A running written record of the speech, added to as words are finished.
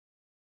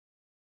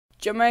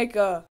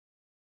Jamaica.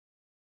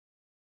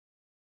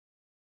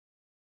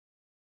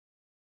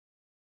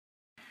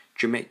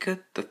 Jamaica,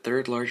 the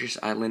third largest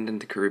island in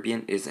the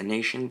Caribbean, is a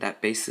nation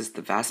that bases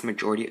the vast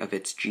majority of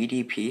its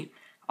GDP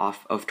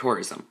off of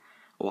tourism.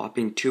 A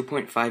whopping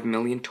 2.5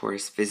 million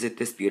tourists visit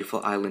this beautiful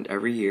island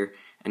every year,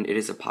 and it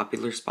is a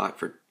popular spot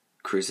for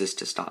cruises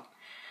to stop.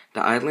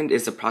 The island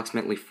is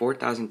approximately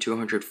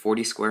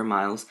 4,240 square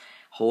miles,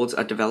 holds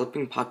a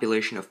developing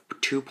population of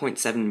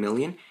 2.7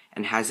 million,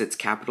 and has its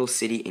capital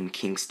city in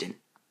Kingston.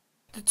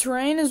 The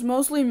terrain is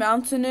mostly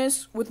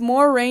mountainous, with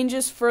more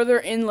ranges further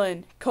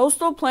inland.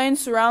 Coastal plains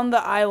surround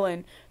the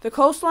island. The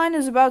coastline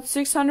is about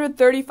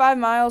 635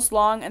 miles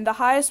long, and the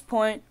highest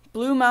point,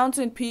 Blue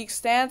Mountain Peak,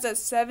 stands at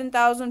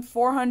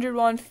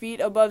 7,401 feet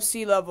above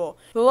sea level.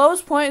 The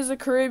lowest point is the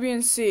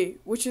Caribbean Sea,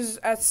 which is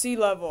at sea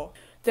level.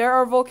 There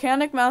are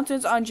volcanic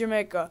mountains on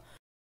Jamaica.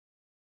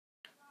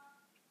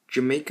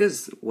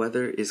 Jamaica's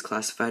weather is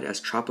classified as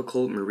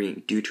tropical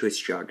marine due to its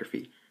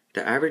geography.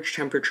 The average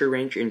temperature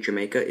range in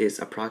Jamaica is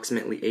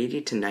approximately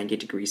 80 to 90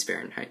 degrees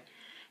Fahrenheit.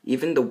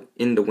 Even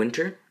in the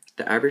winter,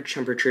 the average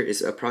temperature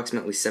is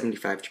approximately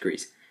 75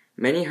 degrees.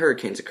 Many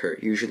hurricanes occur,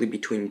 usually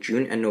between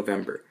June and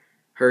November.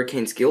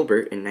 Hurricanes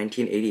Gilbert in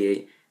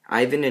 1988,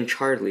 Ivan and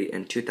Charlie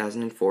in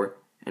 2004,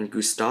 and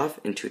Gustav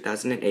in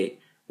 2008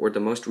 were the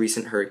most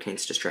recent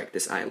hurricanes to strike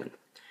this island.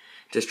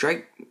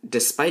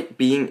 Despite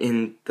being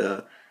in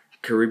the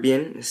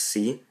Caribbean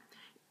Sea,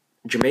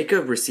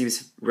 Jamaica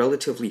receives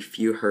relatively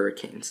few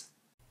hurricanes.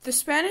 The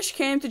Spanish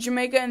came to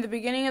Jamaica in the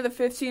beginning of the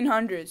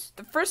 1500s.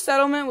 The first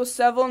settlement was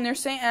Seville near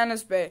St.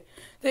 Anna's Bay.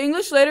 The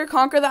English later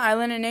conquered the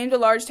island and named a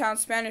large town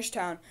Spanish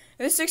Town.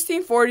 In the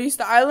 1640s,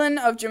 the island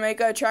of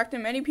Jamaica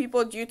attracted many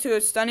people due to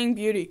its stunning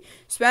beauty.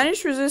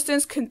 Spanish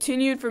resistance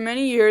continued for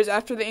many years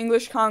after the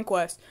English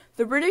conquest.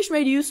 The British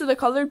made use of the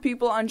colored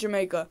people on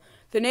Jamaica.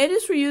 The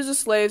natives were used as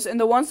slaves, and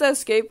the ones that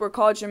escaped were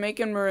called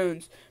Jamaican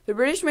Maroons. The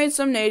British made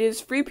some natives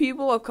free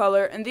people of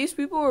color, and these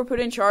people were put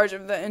in charge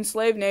of the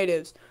enslaved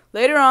natives.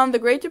 Later on, the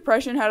Great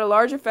Depression had a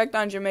large effect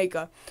on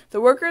Jamaica.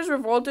 The workers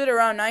revolted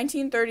around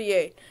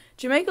 1938.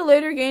 Jamaica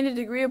later gained a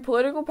degree of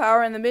political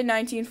power in the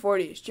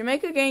mid-1940s.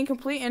 Jamaica gained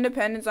complete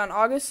independence on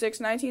August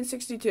 6,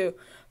 1962.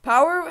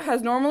 Power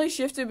has normally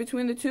shifted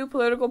between the two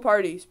political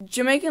parties,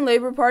 Jamaican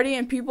Labour Party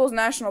and People's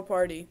National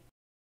Party.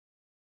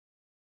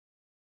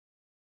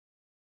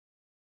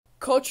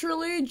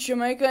 Culturally,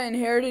 Jamaica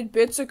inherited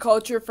bits of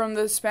culture from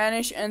the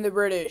Spanish and the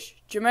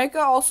British. Jamaica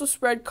also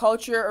spread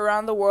culture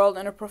around the world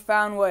in a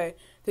profound way.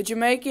 The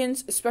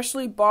Jamaicans,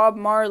 especially Bob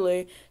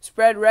Marley,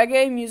 spread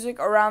reggae music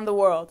around the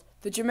world.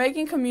 The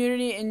Jamaican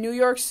community in New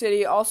York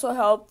City also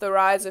helped the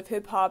rise of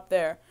hip-hop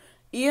there.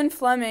 Ian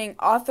Fleming,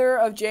 author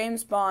of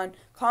James Bond,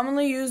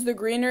 commonly used the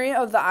greenery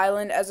of the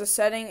island as a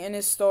setting in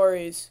his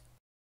stories.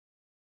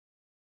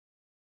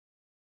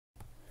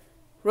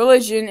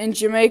 Religion in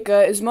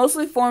Jamaica is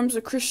mostly forms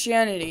of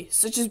Christianity,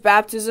 such as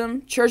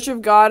baptism, Church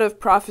of God of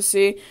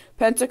Prophecy,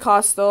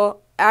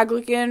 Pentecostal,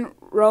 Anglican,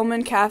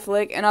 Roman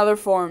Catholic, and other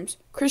forms.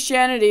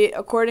 Christianity,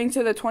 according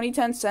to the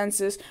 2010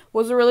 census,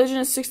 was the religion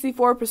of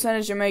 64%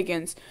 of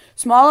Jamaicans.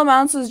 Small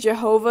amounts of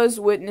Jehovah's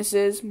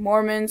Witnesses,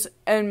 Mormons,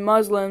 and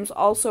Muslims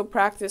also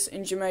practice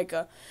in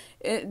Jamaica.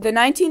 In the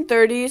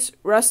 1930s,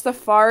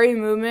 Rastafari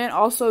movement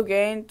also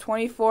gained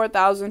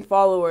 24,000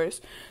 followers.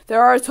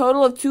 There are a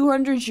total of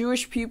 200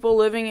 Jewish people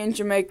living in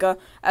Jamaica,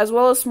 as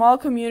well as small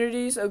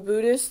communities of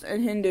Buddhists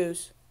and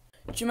Hindus.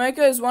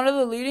 Jamaica is one of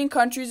the leading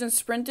countries in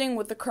sprinting,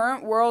 with the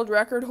current world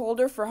record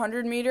holder for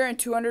 100-meter and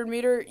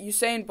 200-meter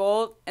Usain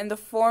Bolt and the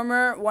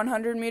former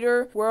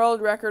 100-meter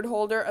world record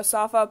holder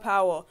Asafa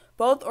Powell,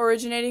 both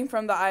originating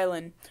from the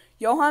island.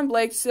 Johan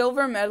Blake,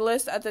 silver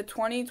medalist at the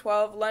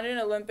 2012 London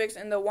Olympics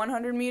in the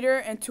 100-meter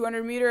and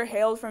 200-meter,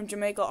 hailed from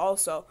Jamaica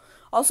also.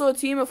 Also a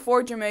team of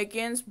 4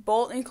 Jamaicans,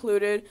 Bolt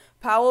included,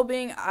 Powell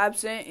being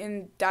absent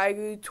in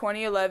Daegu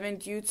 2011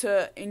 due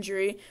to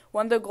injury,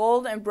 won the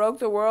gold and broke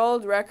the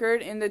world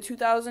record in the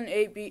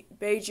 2008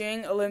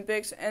 Beijing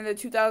Olympics and the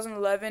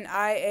 2011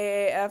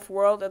 IAAF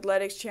World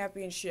Athletics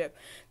Championship,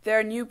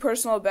 their new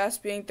personal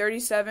best being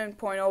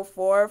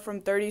 37.04 from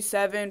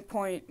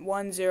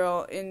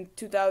 37.10 in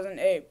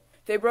 2008.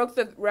 They broke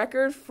the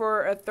record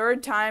for a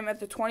third time at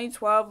the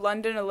 2012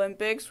 London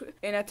Olympics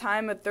in a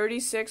time of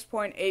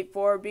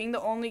 36.84, being the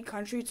only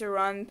country to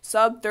run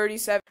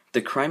sub-37.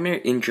 The crime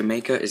rate in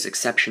Jamaica is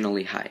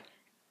exceptionally high.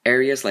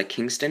 Areas like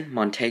Kingston,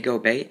 Montego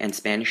Bay, and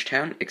Spanish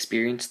Town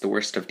experience the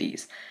worst of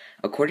these.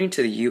 According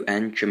to the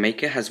UN,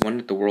 Jamaica has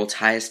one of the world's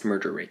highest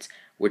murder rates,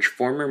 which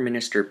former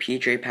Minister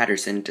P.J.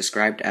 Patterson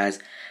described as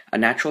a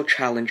natural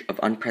challenge of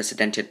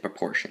unprecedented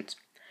proportions.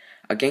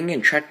 A gang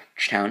in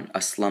Trenchtown,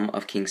 a slum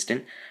of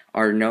Kingston,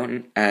 are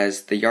known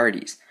as the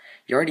Yardies.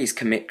 Yardies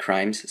commit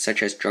crimes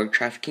such as drug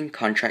trafficking,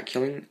 contract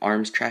killing,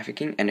 arms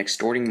trafficking, and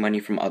extorting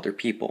money from other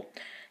people.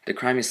 The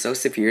crime is so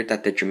severe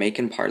that the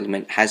Jamaican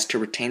Parliament has to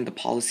retain the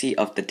policy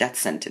of the death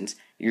sentence,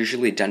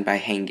 usually done by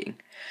hanging.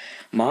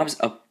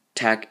 Mobs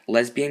attack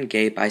lesbian,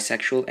 gay,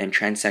 bisexual, and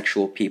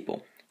transsexual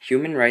people.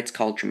 Human Rights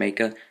call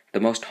Jamaica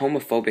the most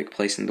homophobic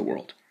place in the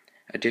world.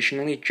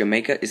 Additionally,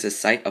 Jamaica is a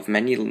site of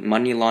many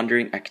money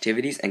laundering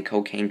activities and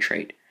cocaine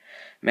trade.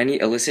 Many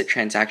illicit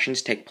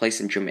transactions take place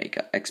in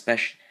Jamaica,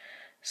 especially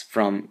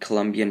from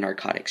Colombian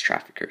narcotics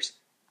traffickers.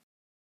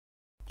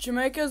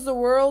 Jamaica is the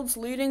world's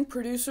leading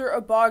producer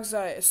of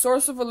bauxite, a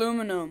source of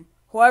aluminum.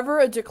 However,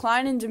 a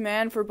decline in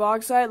demand for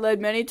bauxite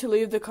led many to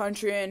leave the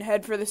country and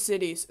head for the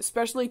cities,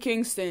 especially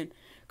Kingston.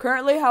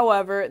 Currently,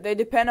 however, they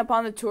depend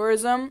upon the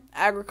tourism,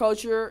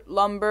 agriculture,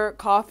 lumber,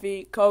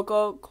 coffee,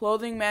 cocoa,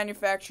 clothing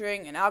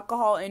manufacturing, and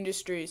alcohol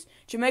industries.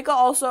 Jamaica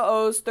also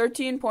owes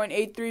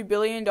 $13.83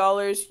 billion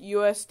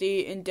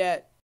USD in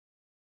debt.